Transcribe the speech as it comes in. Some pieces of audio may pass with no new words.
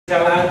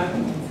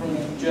Callaghan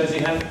from Jersey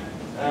Hemp,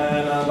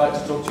 and I'd like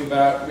to talk to you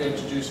about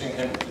reintroducing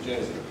hemp to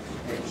Jersey,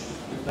 which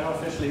we've now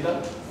officially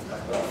done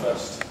after our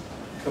first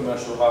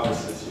commercial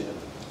harvest this year.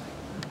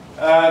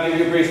 I'll give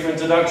you a brief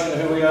introduction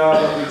of who we are,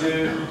 what we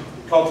do,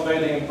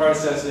 cultivating and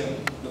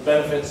processing, the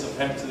benefits of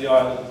hemp to the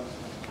island,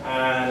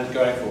 and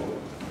going forward.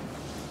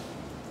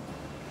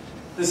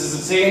 This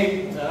is the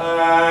team.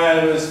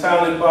 It was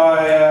founded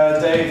by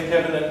Dave,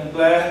 Kevin and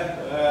Blair.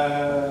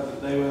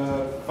 They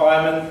were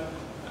firemen,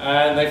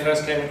 and they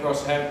first came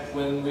across hemp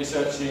when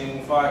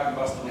researching fire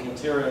combustible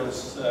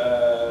materials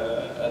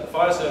at the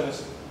fire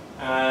service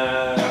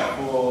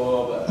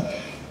for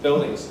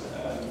buildings,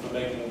 for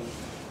making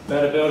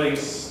better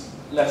buildings,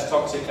 less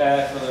toxic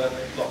air,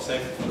 a lot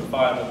safer for the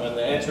firemen when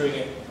they're entering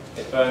it.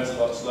 It burns a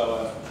lot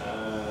slower,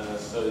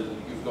 so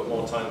you've got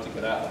more time to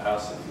get out of the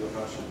house if your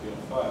house should be on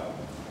fire.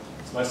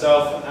 It's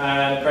myself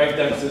and Craig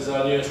Dempsey is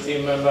our newest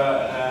team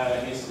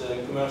member. He's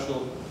the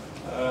commercial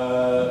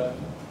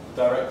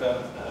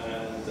director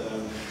and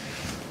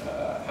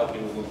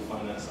helping with all the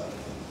finance side of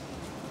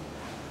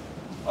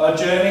things. Our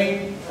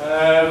journey,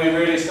 we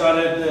really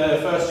started, the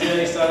first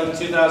journey started in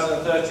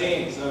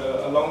 2013,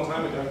 so a long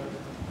time ago.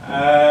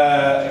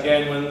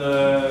 Again, when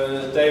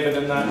David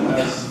and that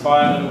as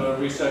firemen were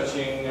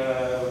researching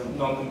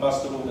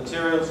non-combustible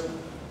materials,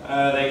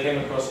 they came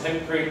across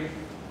hempcrete,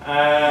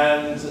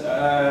 and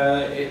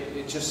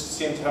it just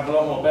seemed to have a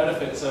lot more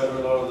benefits over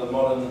a lot of the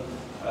modern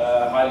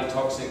highly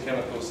toxic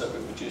chemicals that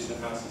we produce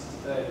in houses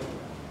today.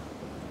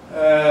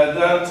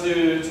 Down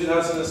to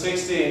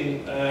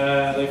 2016,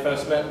 they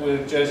first met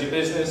with Jersey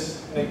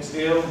Business, Nick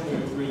Steele,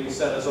 who really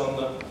set us on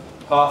the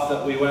path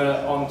that we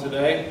were on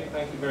today.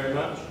 Thank you very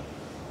much.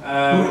 We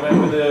met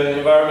with the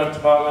Environment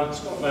Department,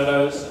 Scott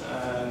Meadows,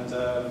 and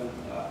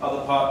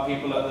other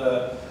people at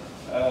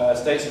the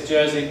States of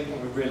Jersey.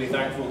 We're really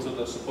thankful to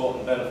the support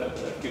and benefit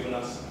that they've given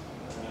us.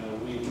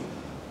 We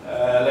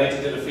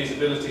later did a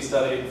feasibility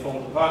study and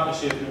formed a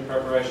partnership in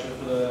preparation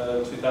for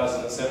the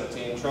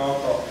 2017 trial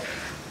crop.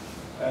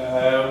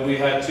 We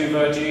had 2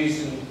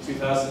 vergies in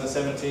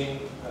 2017.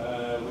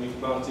 We've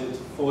planted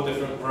 4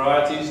 different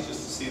varieties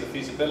just to see the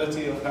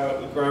feasibility of how it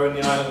would grow in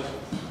the island.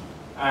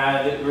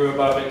 And it grew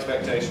above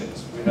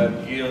expectations. We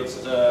had yields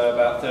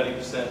about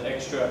 30%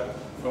 extra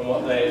from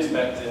what they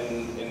expect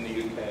in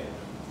the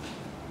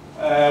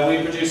UK.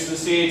 We produced the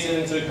seeds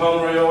into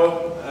culinary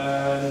oil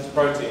and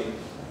protein.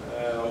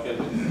 I'll get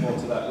more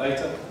to that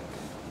later.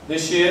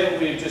 This year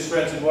we've just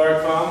rented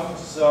Warwick Farm,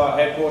 which is our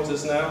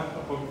headquarters now,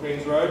 up on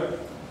Queens Road.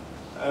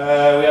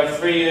 We have a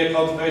 3-year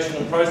cultivation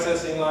and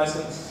processing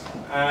license,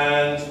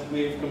 and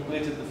we've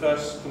completed the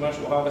first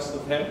commercial harvest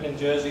of hemp in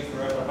Jersey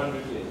for over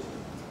 100 years.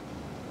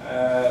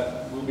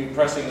 We'll be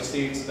pressing the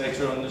seeds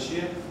later on this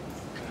year,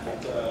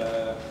 and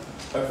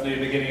hopefully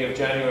beginning of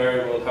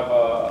January we'll have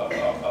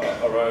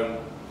our own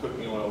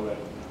cooking oil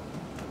ready.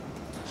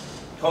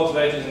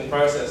 Cultivating and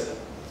processing.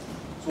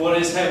 So what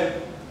is hemp?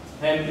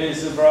 Hemp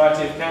is a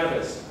variety of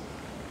cannabis.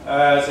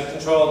 It's a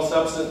controlled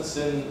substance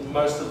in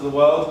most of the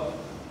world.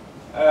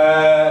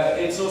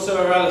 It's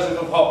also a relative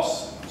of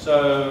hops,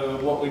 so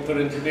what we put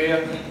into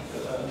beer,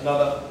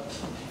 another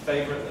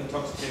favourite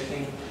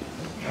intoxicating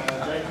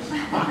drink.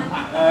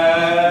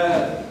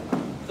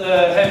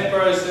 The hemp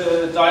grows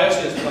a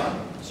dioecious plant,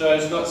 so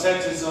it's got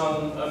sexes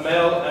on a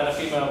male and a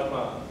female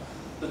plant.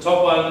 The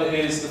top one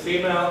is the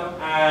female,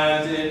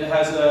 and it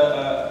has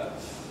a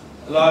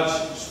large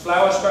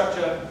flower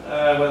structure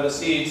where the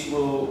seeds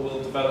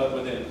will develop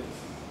within.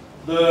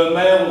 The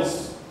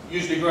males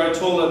usually grow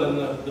taller than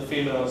the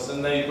females,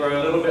 and they grow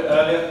a little bit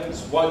earlier.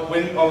 It's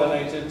wind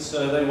pollinated,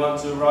 so they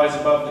want to rise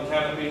above the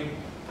canopy,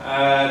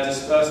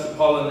 disperse the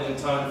pollen in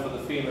time for the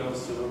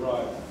females to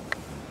arrive.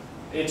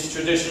 Its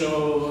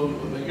traditional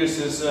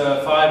use as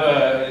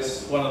fibre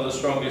is one of the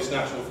strongest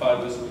natural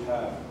fibres we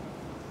have.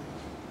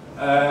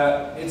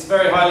 It's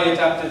very highly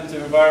adapted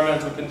to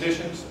environmental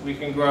conditions. We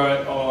can grow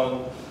it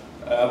on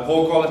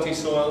poor quality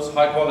soils,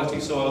 high quality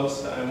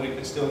soils, and we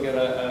can still get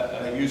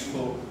a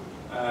useful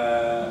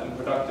and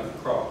productive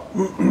crop.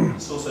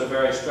 It's also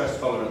very stress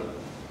tolerant.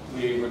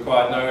 We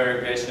required no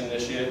irrigation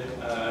this year.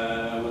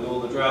 With all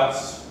the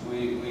droughts,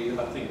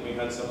 I think we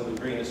had some of the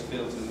greenest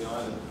fields in the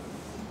island.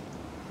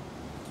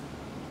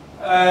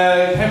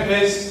 Hemp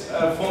is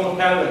a form of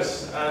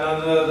cannabis, and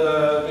under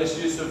the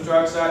Misuse of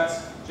Drugs Act,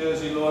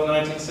 Jersey law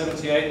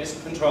 1978, it's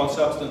a controlled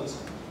substance.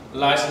 The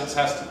license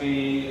has to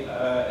be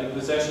in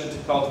possession to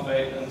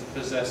cultivate and to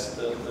possess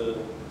the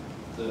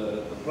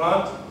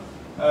plant.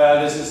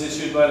 This is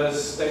issued by the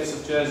States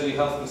of Jersey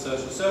Health and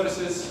Social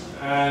Services,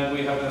 and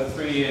we have a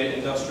 3-year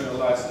industrial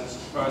license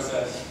to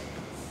process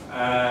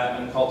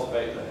and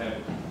cultivate the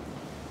hemp.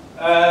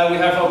 We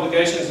have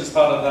obligations as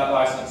part of that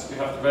license. We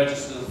have to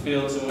register the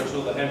fields in which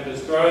all the hemp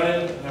is grown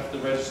in. We have to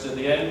register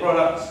the end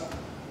products.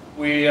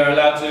 We are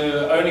allowed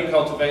to only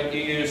cultivate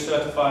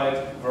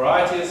EU-certified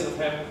varieties of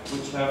hemp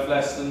which have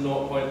less than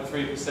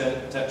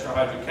 0.3%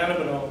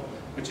 tetrahydrocannabinol,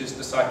 which is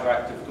the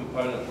psychoactive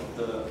component of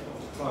the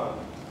plant.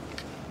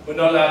 We're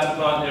not allowed to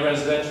plant near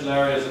residential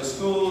areas or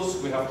schools.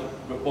 We have to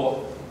report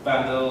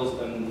vandalism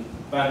and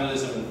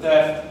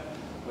theft.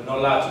 We're not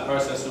allowed to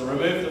process or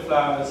remove the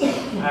flowers,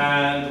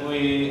 and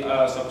we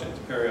are subject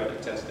to periodic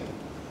testing.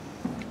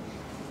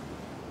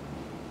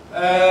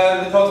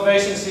 The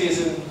cultivation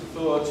season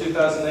for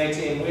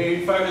 2018,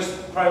 we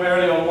focused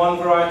primarily on one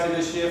variety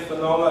this year,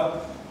 Fanola.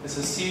 It's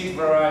a seed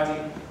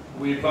variety.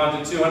 We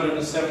planted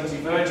 270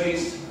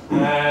 verges,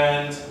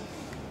 and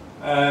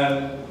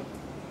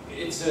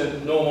it's a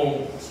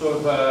normal sort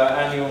of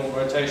annual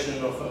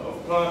rotation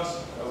of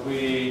plants.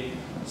 We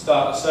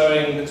start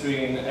sowing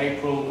between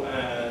April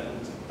and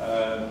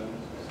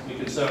we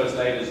can sow as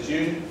late as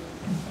June.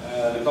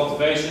 The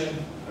cultivation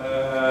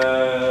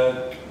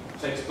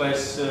takes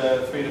place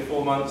 3 to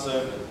 4 months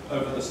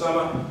over the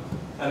summer,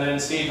 and then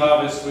seed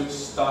harvest, which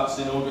starts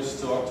in August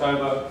to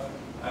October.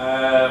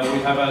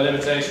 We have a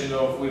limitation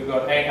of, we've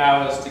got 8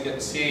 hours to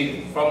get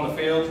seed from the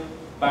field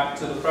back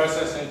to the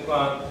processing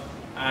plant,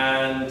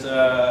 and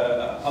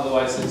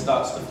otherwise it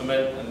starts to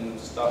ferment and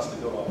starts to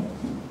go off.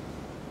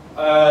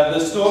 The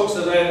stalks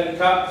are then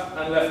cut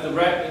and left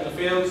erect in the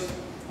fields.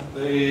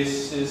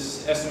 This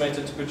is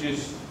estimated to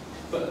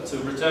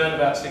return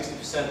about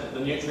 60% of the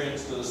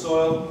nutrients to the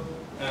soil.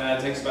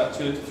 It takes about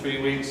 2 to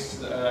 3 weeks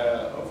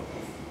to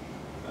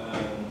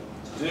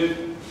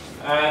do.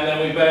 And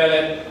then we bale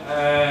it,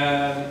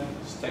 and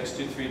it takes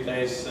 2 to 3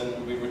 days,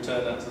 and we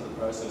return that to the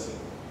processing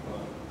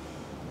plant.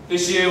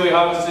 This year we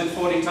harvested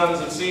 40 tons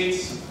of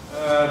seeds,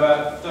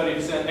 about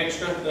 30%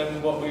 extra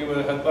than what we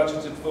had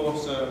budgeted for,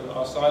 so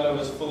our silo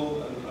was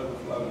full and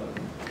overflowing.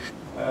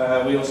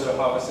 We also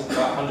harvested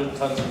about 100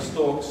 tons of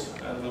stalks,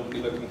 and we'll be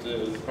looking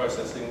to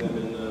processing them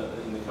in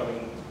the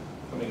coming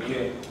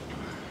year.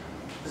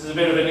 This is a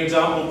bit of an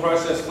example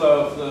process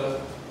flow of the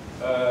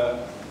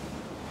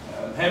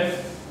hemp.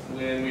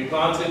 When we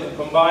plant it and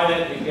combine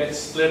it, it gets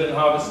split and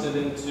harvested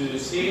into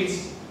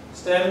seeds,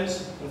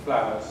 stems, and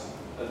flowers.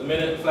 At the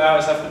minute,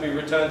 flowers have to be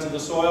returned to the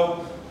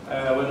soil.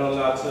 We're not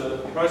allowed to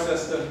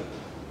process them.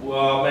 Well,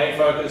 our main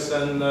focus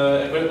and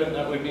the equipment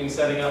that we've been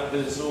setting up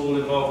is all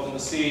involved in the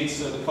seeds,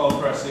 so the cold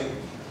pressing.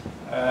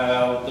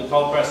 The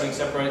cold pressing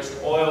separates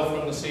the oil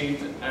from the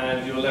seed,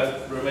 and you're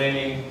left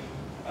remaining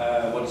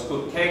what is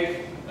called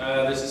cake.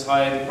 This is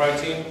high in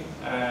protein,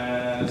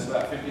 and it's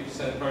about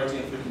 50%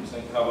 protein,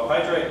 50%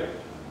 carbohydrate.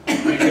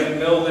 We can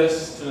mill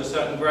this to a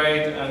certain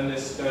grade, and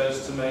this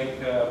goes to make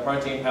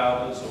protein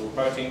powders or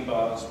protein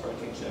bars,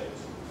 protein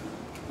shakes.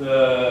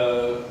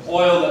 The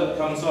oil that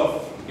comes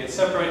off gets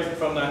separated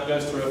from that,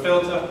 goes through a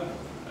filter,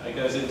 it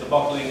goes into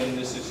bottling, and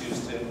this is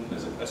used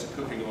as a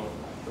cooking oil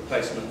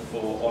replacement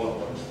for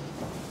olive oil.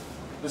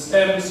 The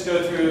stems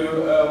go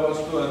through what's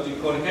called a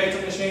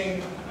decorticator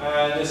machine,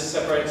 and this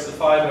separates the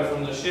fiber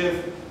from the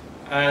sheave,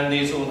 and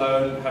these all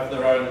have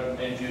their own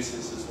end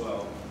uses as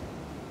well.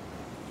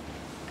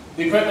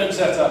 The equipment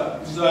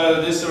setup.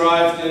 So this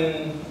arrived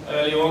in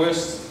early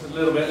August, a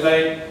little bit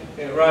late.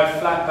 It arrived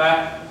flat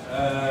pack,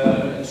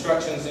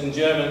 instructions in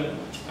German,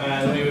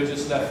 and we were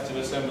just left to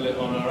assemble it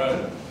on our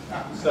own.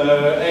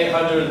 So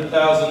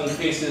 800,000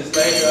 pieces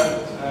later,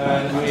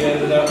 and we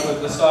ended up with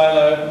the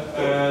silo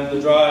and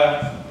the dryer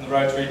and the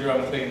rotary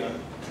drum cleaner.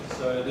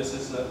 So this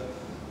is the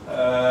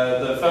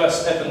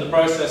first step in the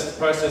process,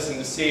 processing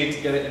the seed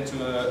to get it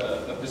into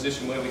a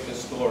position where we can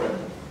store it.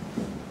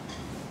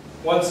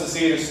 Once the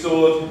seed is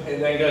stored,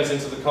 it then goes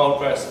into the cold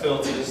press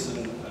filters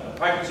and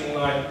packaging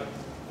line,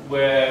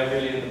 where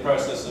really in the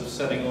process of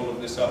setting all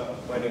of this up,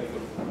 waiting for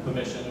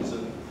permissions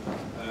and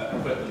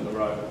equipment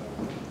arrival.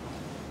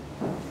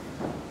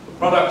 The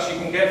products you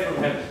can get from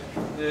hemp,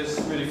 there's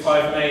really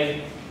 5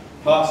 main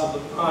parts of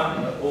the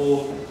plant that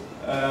all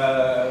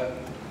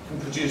can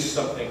produce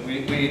something.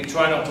 We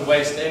try not to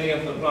waste any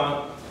of the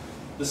plant.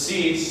 The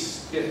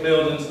seeds get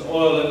milled into the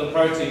oil and the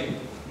protein.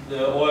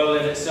 The oil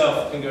in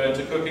itself can go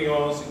into cooking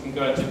oils, it can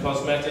go into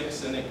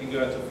cosmetics, and it can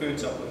go into food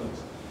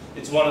supplements.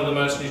 It's one of the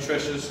most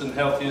nutritious and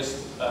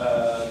healthiest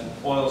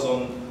oils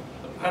on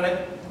the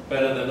planet,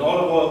 better than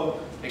olive oil.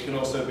 It can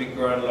also be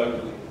grown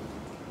locally.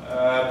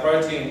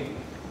 Protein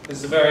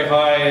is a very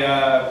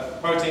high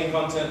protein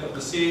content of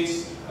the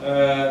seeds.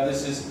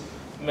 This is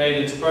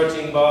made into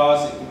protein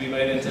bars. It can be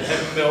made into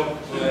hemp milk,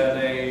 where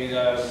they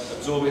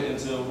absorb it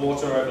into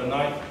water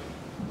overnight,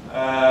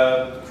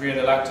 create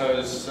a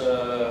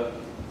lactose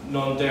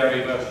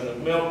non-dairy version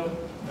of milk.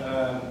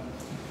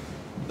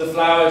 The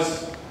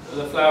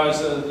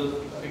flowers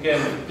are,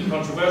 again,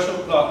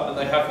 controversial, but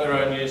they have their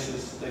own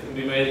uses. They can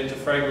be made into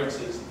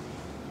fragrances,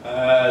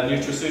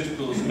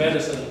 nutraceuticals,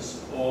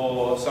 medicines,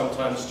 or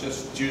sometimes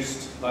just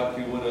juiced like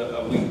you would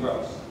a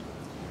wheatgrass.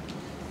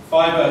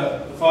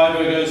 Fiber. The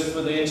fiber goes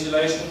for the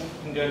insulation.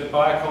 You can go to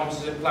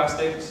biocomposite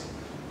plastics,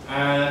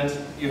 and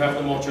you have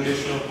the more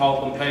traditional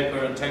pulp and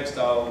paper and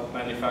textile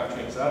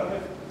manufacturings out of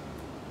it.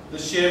 The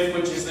sheave,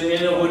 which is the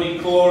inner woody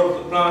core of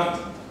the plant,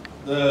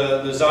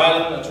 the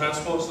xylem that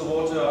transports the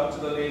water up to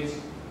the leaves.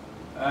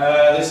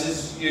 This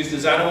is used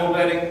as animal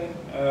bedding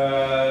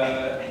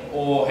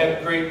or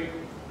hempcrete.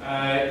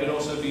 It can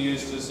also be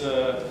used as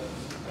a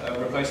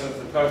replacement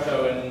for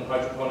cocoa in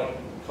hydroponic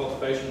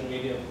cultivation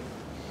medium.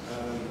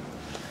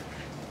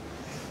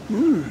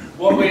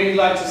 What we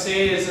like to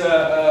see is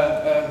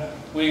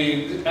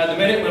At the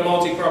minute we're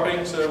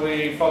multi-cropping, so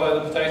we follow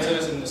the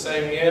potatoes in the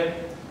same year.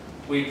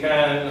 We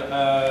can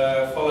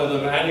follow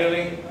them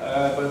annually,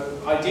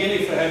 but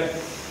ideally for hemp,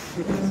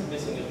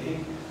 missing a P,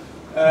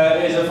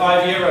 is a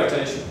 5-year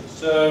rotation.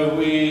 So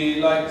we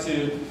like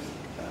to,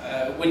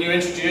 when you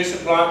introduce a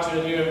plant to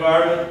a new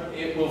environment,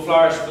 it will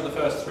flourish for the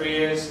first 3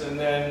 years, and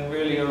then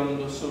really on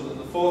the, sort of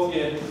the 4th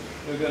year,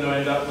 we're going to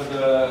end up with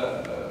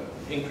an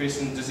increase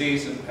in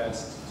disease and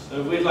pests.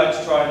 So we'd like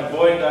to try and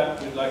avoid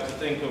that. We'd like to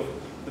think of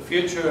the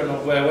future and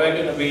of where we're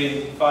going to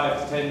be in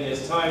 5 to 10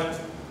 years' time.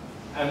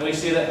 And we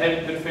see that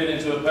hemp can fit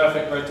into a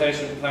perfect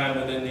rotation plan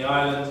within the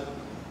island,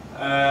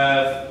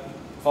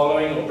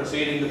 following or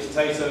preceding the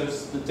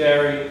potatoes, the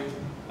dairy,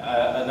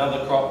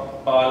 another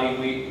crop, barley,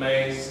 wheat,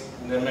 maize,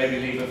 and then maybe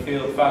leave a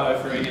field fallow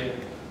for a year.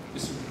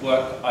 This would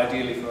work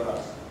ideally for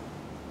us.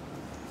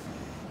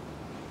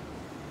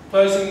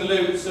 Closing the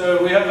loop,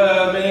 so we have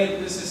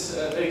this is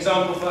an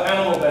example for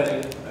animal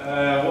bedding.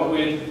 What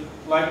we'd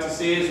like to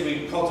see is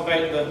we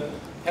cultivate the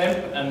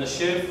hemp and the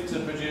shiv to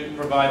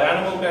provide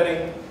animal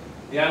bedding.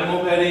 The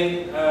animal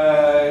bedding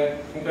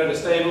can go to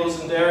stables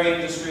and dairy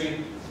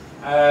industry.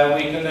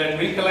 We can then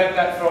recollect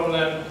that from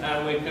them,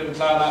 and we can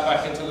plow that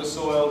back into the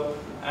soil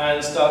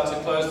and start to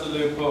close the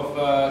loop of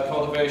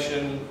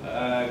cultivation,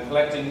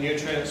 collecting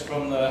nutrients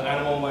from the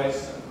animal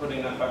waste and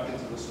putting that back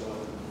into the soil.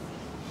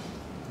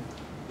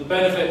 The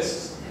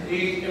benefits,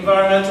 the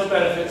environmental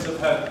benefits of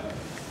hemp.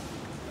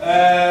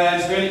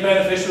 It's really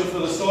beneficial for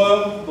the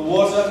soil, the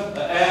water,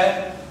 the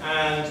air,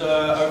 and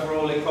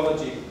overall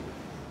ecology.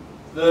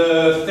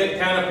 The thick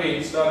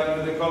canopy, starting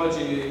with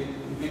ecology,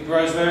 it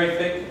grows very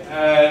thick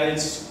and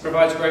it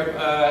provides great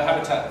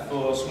habitat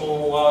for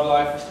small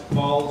wildlife,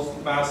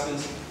 voles,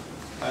 mouses,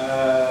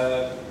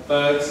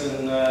 birds,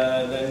 and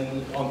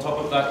then on top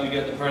of that you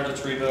get the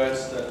predatory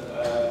birds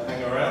that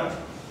hang around.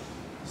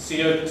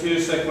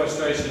 CO2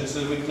 sequestration,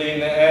 so we clean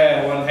the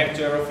air. 1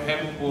 hectare of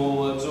hemp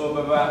will absorb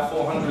about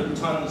 400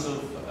 tons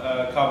of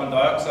carbon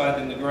dioxide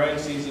in the growing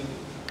season.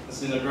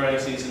 It's in a growing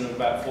season of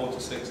about 4 to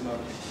 6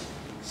 months.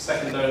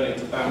 Second only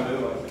to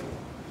bamboo, I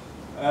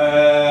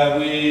think.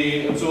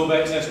 We absorb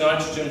excess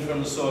nitrogen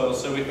from the soil,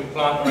 so we can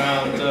plant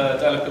around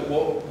delicate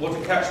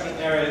water catchment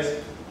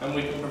areas, and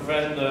we can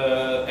prevent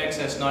the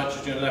excess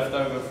nitrogen left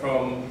over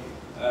from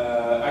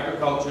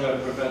agriculture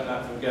and prevent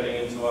that from getting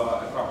into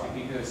our aquatic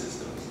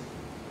ecosystems.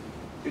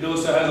 It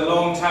also has a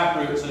long tap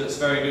root, so it's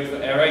very good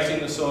for aerating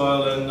the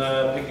soil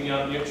and picking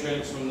up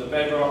nutrients from the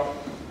bedrock.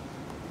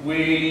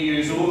 We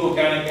use all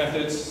organic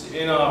methods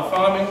in our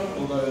farming,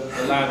 although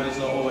the land is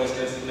not always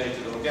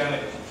designated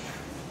organic.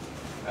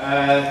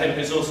 Hemp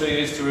is also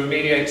used to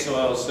remediate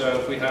soils, so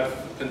if we have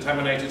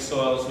contaminated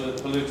soils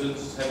with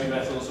pollutants, heavy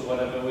metals or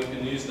whatever, we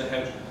can use the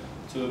hemp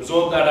to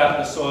absorb that out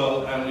of the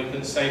soil, and we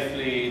can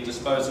safely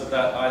dispose of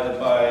that either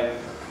by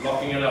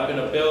locking it up in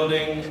a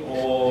building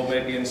or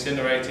maybe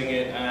incinerating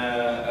it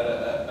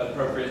at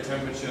appropriate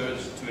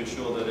temperatures to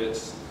ensure that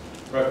it's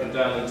broken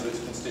down into its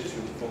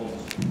constituent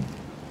forms.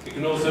 It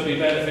can also be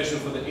beneficial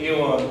for the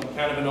eon,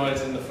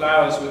 cannabinoids in the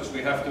flowers, which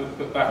we have to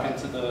put back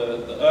into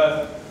the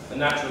earth, the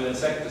natural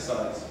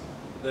insecticides.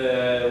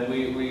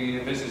 We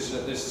envisage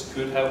that this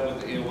could help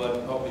with the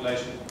earworm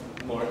population,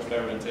 more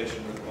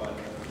experimentation required.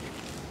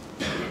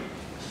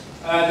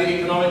 The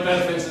economic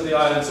benefits of the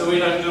island. So we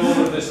don't do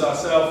all of this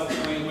ourselves.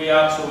 We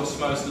outsource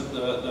most of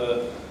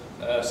the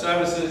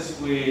services.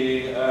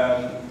 We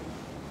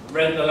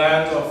rent the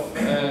land off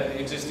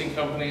existing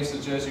companies, the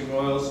Jersey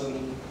Royals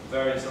and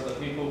various other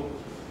people.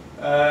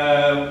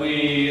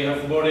 We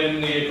have brought in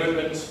the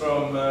equipment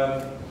from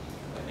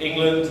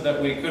England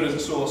that we couldn't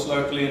source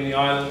locally in the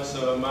island,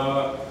 so a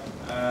mower,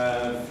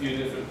 a few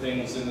different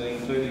things,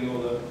 including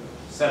all the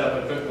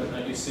setup equipment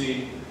that you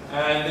see.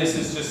 And this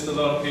is just a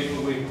lot of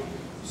people we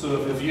sort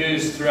of have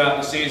used throughout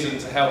the season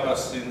to help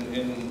us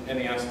in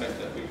any aspect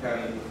that we can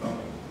in the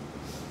farming.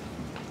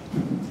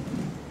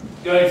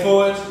 Going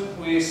forward,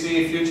 we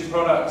see future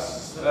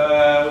products.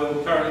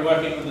 We're currently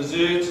working with the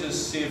zoo to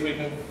see if we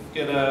can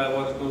get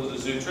what's called a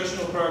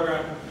zootritional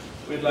program.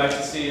 We'd like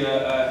to see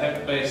a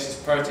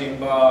hemp-based protein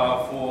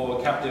bar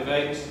for captive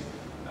apes,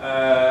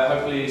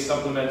 hopefully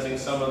supplementing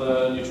some of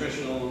the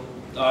nutritional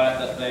diet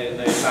that they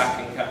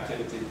lack in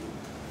captivity.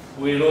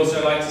 We'd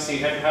also like to see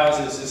hemp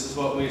houses. This is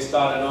what we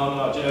started on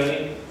our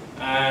journey,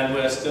 and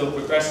we're still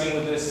progressing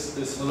with this.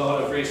 There's a lot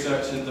of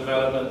research and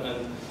development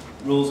and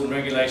rules and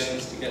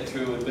regulations to get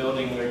through with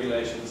building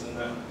regulations and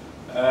that.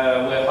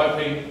 We're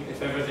hoping,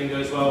 if everything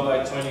goes well,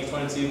 by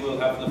 2020 we'll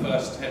have the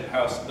first hemp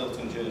house built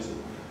in Jersey.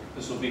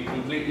 This will be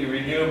completely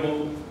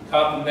renewable,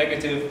 carbon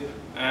negative,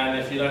 and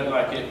if you don't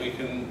like it, we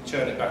can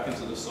churn it back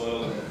into the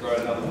soil and grow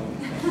another one.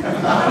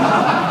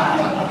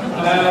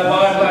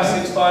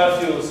 Bioplastics,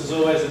 biofuels is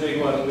always a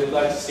big one. We'd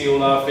like to see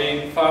all our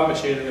farm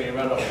machinery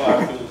run off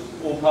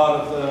biofuels. All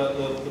part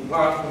of the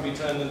plant can be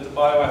turned into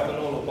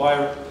bioethanol or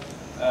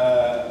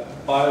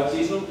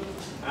biodiesel,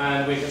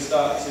 and we can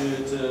start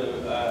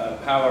to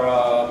power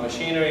our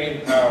machinery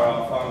and power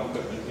our farm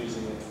equipment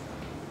using it.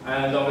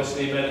 And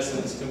obviously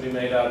medicines can be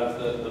made out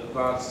of the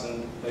plants,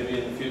 and maybe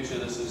in the future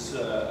this is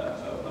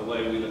a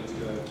way we look to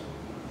go.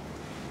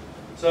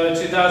 So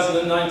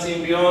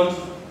 2019 beyond,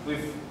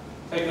 we've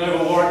taken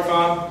over Warwick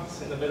Farm.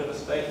 It's in a bit of a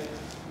state.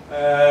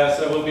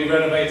 So we'll be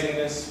renovating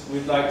this.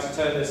 We'd like to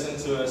turn this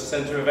into a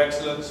centre of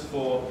excellence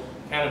for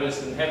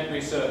cannabis and hemp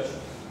research,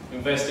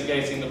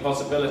 investigating the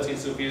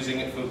possibilities of using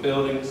it for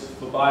buildings,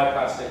 for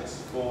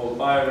bioplastics, for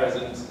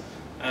bioresins,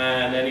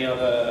 and any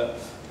other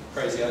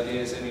crazy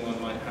ideas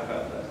anyone might have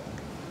out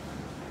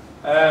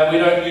there. We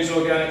don't use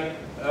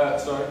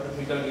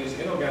we don't use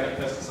inorganic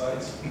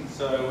pesticides.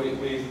 So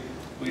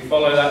we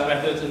follow that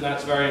method, and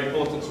that's very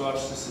important to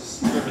us. This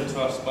is driven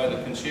to us by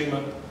the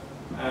consumer,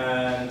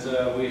 and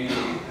we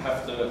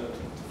have to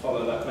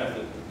follow that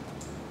method.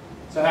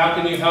 So how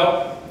can you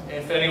help?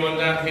 If anyone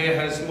down here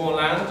has more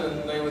land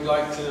and they would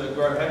like to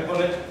grow hemp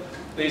on it,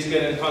 please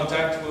get in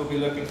contact. We'll be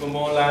looking for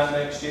more land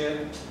next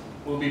year.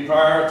 We'll be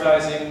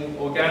prioritizing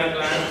organic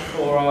land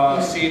for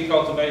our seed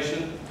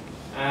cultivation,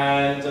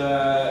 and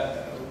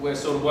we're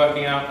sort of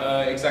working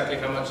out exactly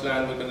how much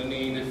land we're going to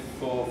need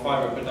for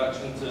fibre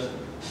production to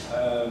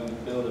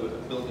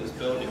build this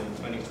building in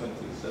 2020.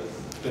 So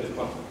a bit of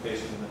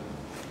quantification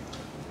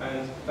there.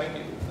 And thank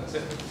you. That's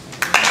it.